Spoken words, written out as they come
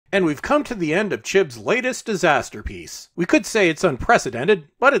And we've come to the end of Chib's latest disaster piece. We could say it's unprecedented,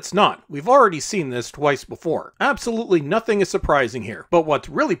 but it's not. We've already seen this twice before. Absolutely nothing is surprising here. But what's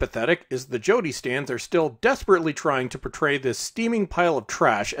really pathetic is the Jody stans are still desperately trying to portray this steaming pile of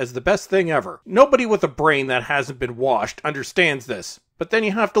trash as the best thing ever. Nobody with a brain that hasn't been washed understands this. But then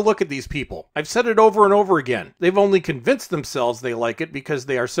you have to look at these people. I've said it over and over again. They've only convinced themselves they like it because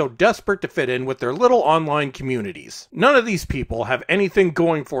they are so desperate to fit in with their little online communities. None of these people have anything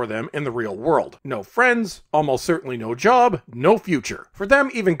going for them in the real world. No friends, almost certainly no job, no future. For them,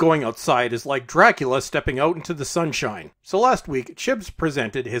 even going outside is like Dracula stepping out into the sunshine. So last week, Chibs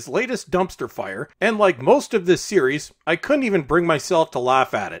presented his latest dumpster fire, and like most of this series, I couldn't even bring myself to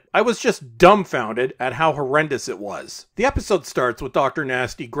laugh at it. I was just dumbfounded at how horrendous it was. The episode starts with Dr.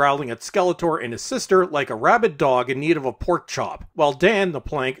 Nasty growling at Skeletor and his sister like a rabid dog in need of a pork chop, while Dan, the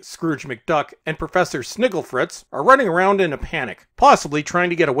Plank, Scrooge McDuck, and Professor Snigglefritz are running around in a panic, possibly trying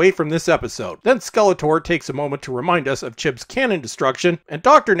to get away from this episode. Then Skeletor takes a moment to remind us of Chib's cannon destruction, and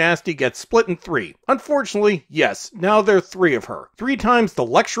Dr. Nasty gets split in three. Unfortunately, yes, now there are three of her. 3 times the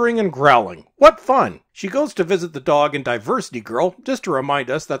lecturing and growling. What fun! She goes to visit the dog and Diversity Girl, just to remind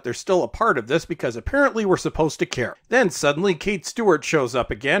us that they're still a part of this because apparently we're supposed to care. Then suddenly Kate Stewart shows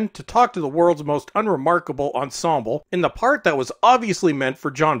up again to talk to the world's most unremarkable ensemble in the part that was obviously meant for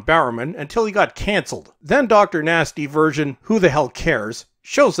John Barrowman until he got cancelled. Then Dr. Nasty version Who the Hell Cares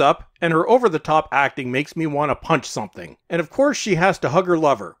shows up, and her over-the-top acting makes me want to punch something. And of course she has to hug her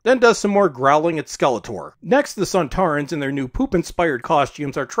lover, then does some more growling at Skeletor. Next, the Suntarans in their new poop-inspired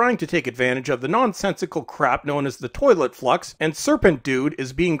costumes are trying to take advantage of the nonsensical crap known as the toilet flux, and Serpent Dude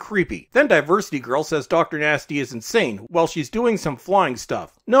is being creepy. Then Diversity Girl says Dr. Nasty is insane, while she's doing some flying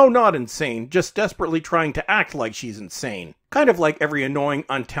stuff. No, not insane, just desperately trying to act like she's insane. Kind of like every annoying,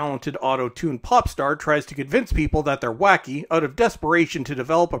 untalented auto-tune pop star tries to convince people that they're wacky out of desperation to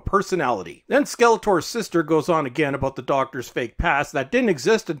develop a personality. Then Skeletor's sister goes on again about the Doctor's fake past that didn't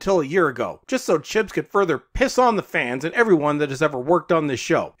exist until a year ago, just so Chibs could further piss on the fans and everyone that has ever worked on this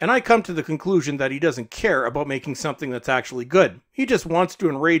show. And I come to the conclusion that he doesn't care about making something that's actually good. He just wants to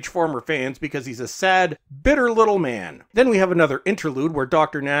enrage former fans because he's a sad, bitter little man. Then we have another interlude where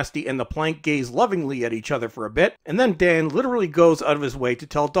Dr. Nasty and the Plank gaze lovingly at each other for a bit, and then Dan literally goes out of his way to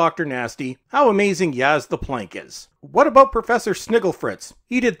tell Dr. Nasty how amazing Yaz the Plank is. What about Professor Snigglefritz?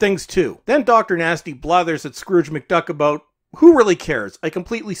 He did things too. Then Dr. Nasty blathers at Scrooge McDuck about who really cares? I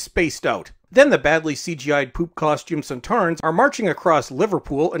completely spaced out. Then the badly CGI'd poop costume Suntarans are marching across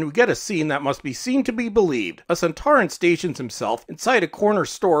Liverpool, and we get a scene that must be seen to be believed. A Suntaran stations himself inside a corner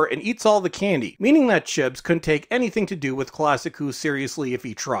store and eats all the candy, meaning that Chibs couldn't take anything to do with Classic Who seriously if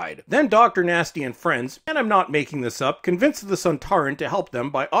he tried. Then Dr. Nasty and friends, and I'm not making this up, convince the Suntaran to help them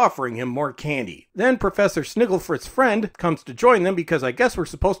by offering him more candy. Then Professor Snigglefritz's friend comes to join them because I guess we're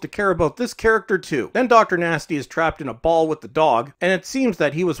supposed to care about this character too. Then Dr. Nasty is trapped in a ball with the dog, and it seems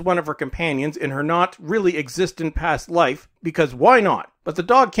that he was one of her companions in her not really existent past life, because why not? But the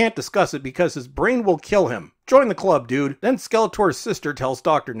dog can't discuss it because his brain will kill him. Join the club, dude. Then Skeletor's sister tells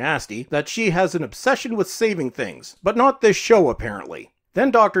Dr. Nasty that she has an obsession with saving things, but not this show apparently.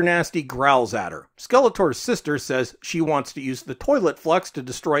 Then Dr. Nasty growls at her. Skeletor's sister says she wants to use the toilet flux to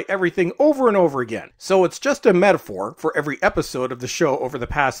destroy everything over and over again. So it's just a metaphor for every episode of the show over the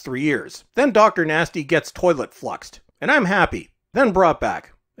past 3 years. Then Dr. Nasty gets toilet fluxed. And I'm happy. Then brought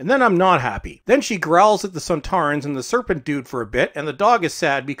back. And then I'm not happy. Then she growls at the Suntarans and the Serpent Dude for a bit, and the dog is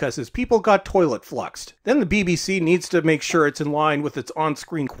sad because his people got toilet fluxed. Then the BBC needs to make sure it's in line with its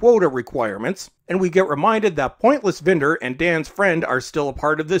on-screen quota requirements, and we get reminded that Pointless Vinder and Dan's friend are still a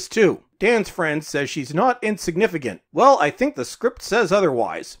part of this too. Dan's friend says she's not insignificant. Well, I think the script says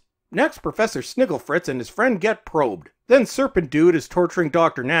otherwise. Next, Professor Snigglefritz and his friend get probed. Then Serpent Dude is torturing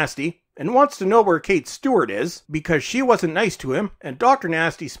Dr. Nasty, and wants to know where Kate Stewart is, because she wasn't nice to him, and Dr.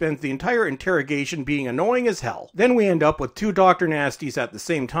 Nasty spends the entire interrogation being annoying as hell. Then we end up with 2 Dr. Nasties at the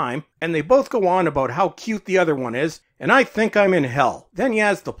same time, and they both go on about how cute the other one is, and I think I'm in hell. Then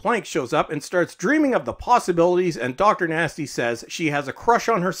Yaz the Plank shows up and starts dreaming of the possibilities, and Dr. Nasty says she has a crush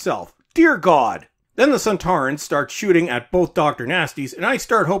on herself. Dear God! Then the Suntarans start shooting at both Dr. Nasties, and I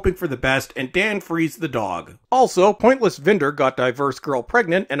start hoping for the best, and Dan frees the dog. Also, Pointless Vinder got Diverse Girl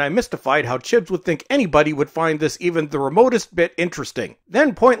pregnant, and I mystified how Chibs would think anybody would find this even the remotest bit interesting.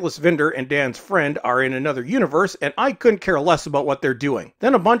 Then Pointless Vinder and Dan's friend are in another universe, and I couldn't care less about what they're doing.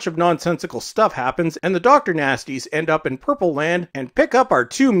 Then a bunch of nonsensical stuff happens, and the Dr. Nasties end up in Purple Land and pick up our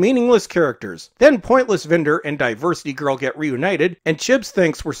 2 meaningless characters. Then Pointless Vinder and Diversity Girl get reunited, and Chibs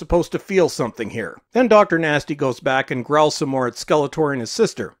thinks we're supposed to feel something here. Then Dr. Nasty goes back and growls some more at Skeletor and his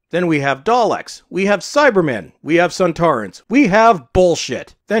sister. Then we have Daleks, we have Cybermen, we have Suntarans, we have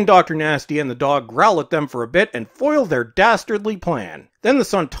bullshit. Then Dr. Nasty and the dog growl at them for a bit and foil their dastardly plan. Then the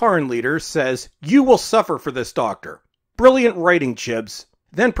Suntaran leader says, "You will suffer for this, Doctor." Brilliant writing, Chibs.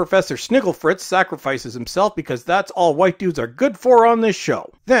 Then Professor Snigglefritz sacrifices himself because that's all white dudes are good for on this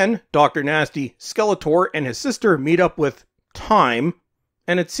show. Then Dr. Nasty, Skeletor, and his sister meet up with Time,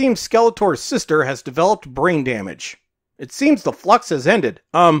 and it seems Skeletor's sister has developed brain damage. It seems the Flux has ended.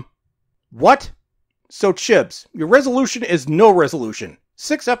 What? So Chibs, your resolution is no resolution.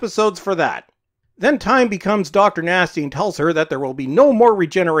 6 episodes for that. Then Time becomes Dr. Nasty and tells her that there will be no more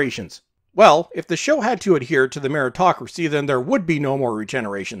regenerations. Well, if the show had to adhere to the meritocracy, then there would be no more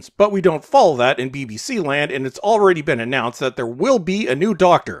regenerations. But we don't follow that in BBC land, and it's already been announced that there will be a new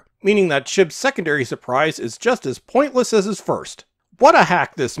Doctor, meaning that Chib's secondary surprise is just as pointless as his first. What a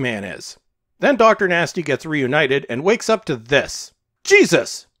hack this man is. Then Dr. Nasty gets reunited and wakes up to this.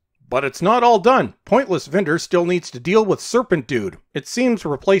 Jesus! But it's not all done. Pointless Vinder still needs to deal with Serpent Dude. It seems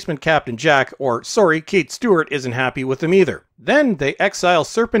replacement Captain Jack, Kate Stewart, isn't happy with him either. Then they exile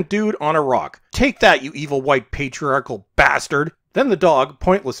Serpent Dude on a rock. Take that, you evil white patriarchal bastard! Then the dog,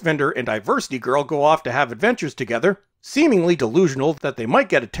 Pointless Vinder, and Diversity Girl go off to have adventures together, seemingly delusional that they might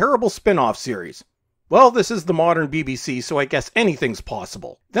get a terrible spin-off series. Well, this is the modern BBC, so I guess anything's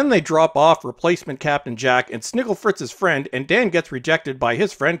possible. Then they drop off replacement Captain Jack and Snigglefritz's friend, and Dan gets rejected by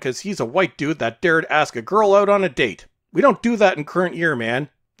his friend because he's a white dude that dared ask a girl out on a date. We don't do that in current year, man.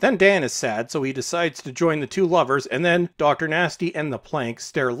 Then Dan is sad, so he decides to join the two lovers, and then Dr. Nasty and the Plank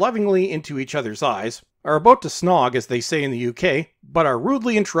stare lovingly into each other's eyes, are about to snog, as they say in the UK, but are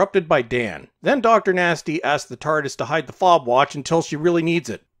rudely interrupted by Dan. Then Dr. Nasty asks the TARDIS to hide the fob watch until she really needs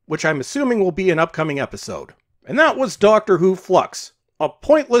it, which I'm assuming will be an upcoming episode. And that was Doctor Who Flux, a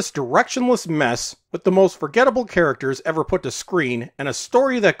pointless, directionless mess with the most forgettable characters ever put to screen and a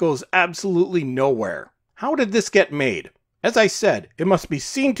story that goes absolutely nowhere. How did this get made? As I said, it must be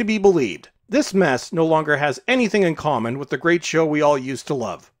seen to be believed. This mess no longer has anything in common with the great show we all used to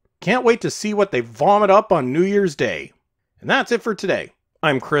love. Can't wait to see what they vomit up on New Year's Day. And that's it for today.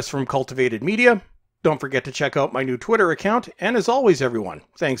 I'm Chris from Cultivated Media. Don't forget to check out my new Twitter account, and as always everyone,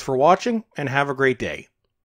 thanks for watching, and have a great day.